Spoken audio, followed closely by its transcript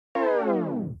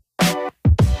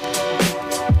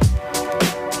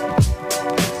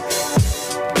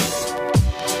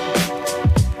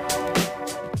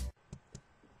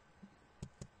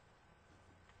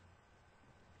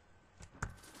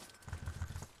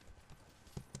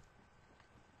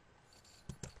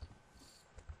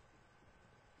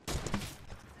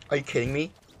Are you kidding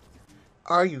me?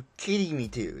 Are you kidding me,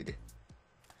 dude?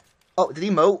 Oh, did he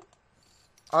emote?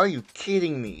 Are you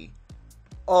kidding me?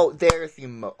 Oh, there's the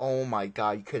emote. Oh my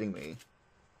god, you kidding me?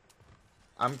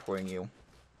 I'm reporting you.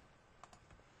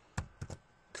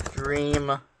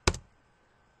 Stream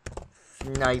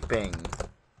sniping.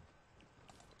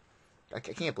 I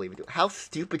can't believe it, dude. How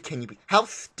stupid can you be? How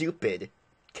stupid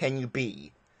can you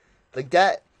be? Like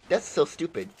that's so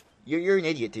stupid. You're an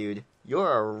idiot, dude.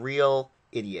 You're a real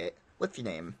idiot. What's your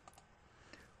name?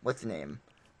 What's your name?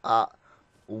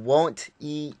 Won't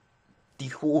eat the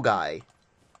cool guy.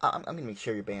 I'm gonna make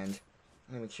sure you're banned.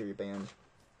 I'm gonna make sure you're banned.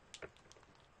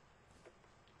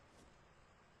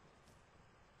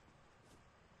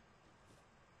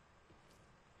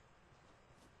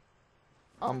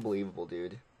 Unbelievable,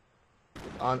 dude.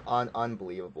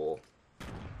 Unbelievable.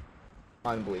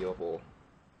 Unbelievable.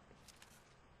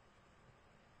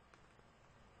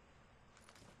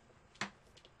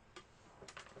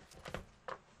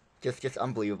 Just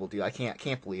unbelievable, dude. I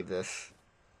can't believe this.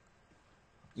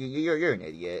 You're an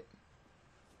idiot.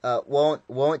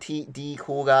 Won't he the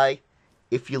cool guy?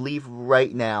 If you leave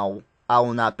right now, I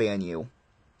will not ban you.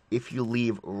 If you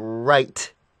leave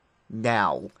right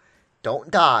now, don't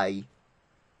die.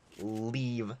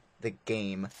 Leave the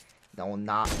game. I will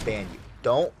not ban you.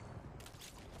 Don't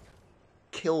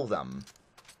kill them.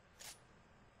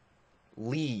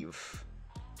 Leave.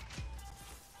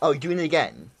 Oh, you're doing it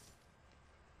again.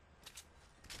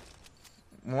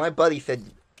 When my buddy said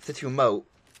to emote,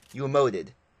 you emoted.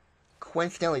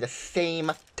 Coincidentally, the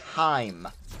same time.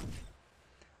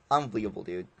 Unbelievable,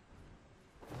 dude.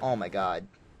 Oh my god.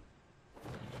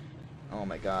 Oh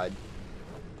my god.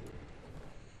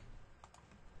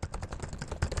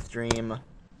 Stream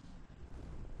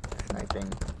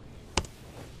sniping.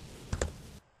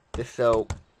 Just so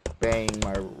obeying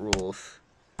my rules.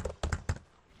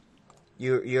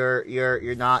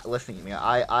 You're not listening to me.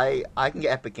 I can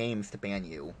get Epic Games to ban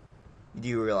you. Do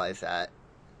you realize that?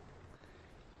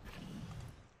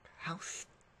 How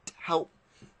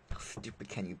stupid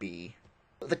can you be?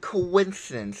 The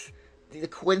coincidence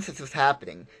was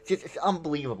happening. It's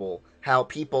unbelievable how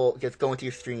people just go into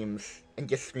your streams and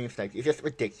just stream snipe. It's just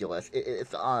ridiculous.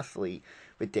 It's honestly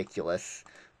ridiculous.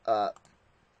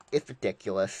 It's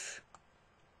ridiculous.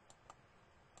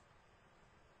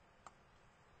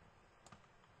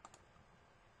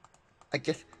 I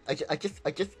just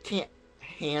can't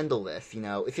handle this, you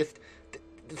know. It's just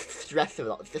the stress of it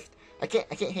all. It's just I can't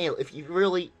handle it.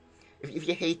 If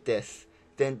you hate this,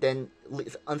 then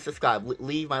unsubscribe,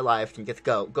 leave my live stream, just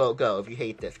go. If you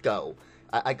hate this, go.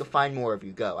 I can find more of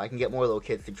you, go. I can get more little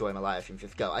kids to join my live stream,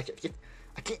 just go. I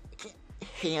can't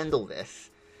handle this,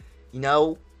 you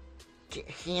know. Can't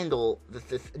handle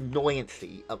this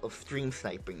annoyancy of stream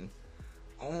sniping.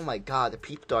 Oh my god,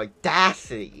 the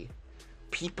audacity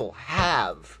people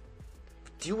have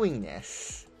doing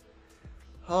this.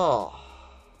 Oh,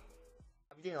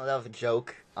 I didn't know that was a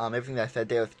joke. Everything that I said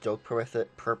there was a joke,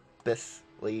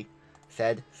 purposely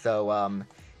said. So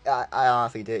I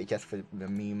honestly did it just for the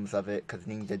memes of it, because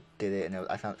Ninja did it, and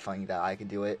I found it funny that I could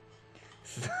do it.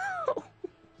 So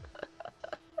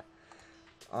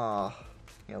oh,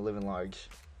 yeah, living large.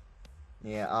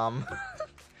 Yeah,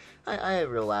 I had a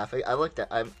real laugh. I looked at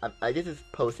I did this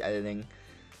post editing.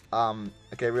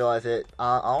 Okay, I realized it.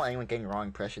 I don't want anyone getting the wrong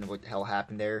impression of what the hell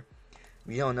happened there.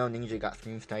 We don't know Ninja got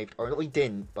stream sniped, or we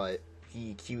didn't, but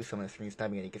he accused someone of stream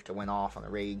sniping and he just went off on a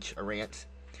rant.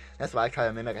 That's why I try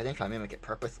to mimic. I didn't try to mimic it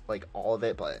purpose, like all of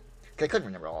it, but cause I couldn't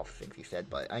remember all the things he said.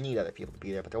 But I need other people to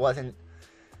be there, but there wasn't.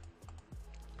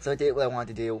 So I did what I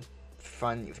wanted to do. It's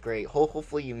fun. It was great.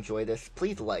 Hopefully you enjoy this.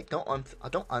 Please like. Don't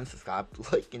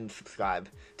unsubscribe. Like and subscribe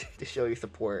to show your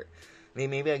support.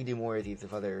 Maybe I can do more of these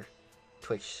if other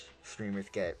Twitch streamers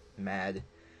get mad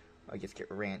or just get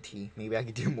ranty. Maybe I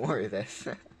could do more of this.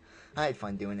 I had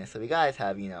fun doing this. So if you guys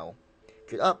have, you know,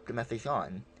 get up, the message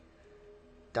on.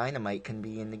 Dynamite can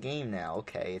be in the game now.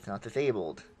 Okay, it's not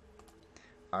disabled.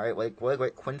 Alright, what a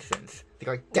great coincidence. The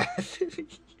audacity.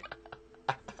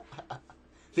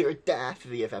 The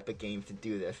audacity of Epic Games to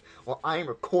do this while I'm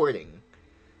recording.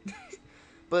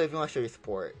 But if you want to show your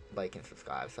support, like and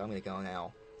subscribe. So I'm gonna go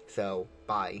now. So,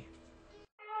 bye.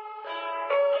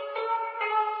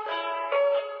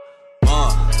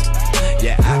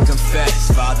 Yeah, I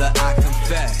confess, Father, I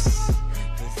confess,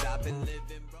 'cause I've been living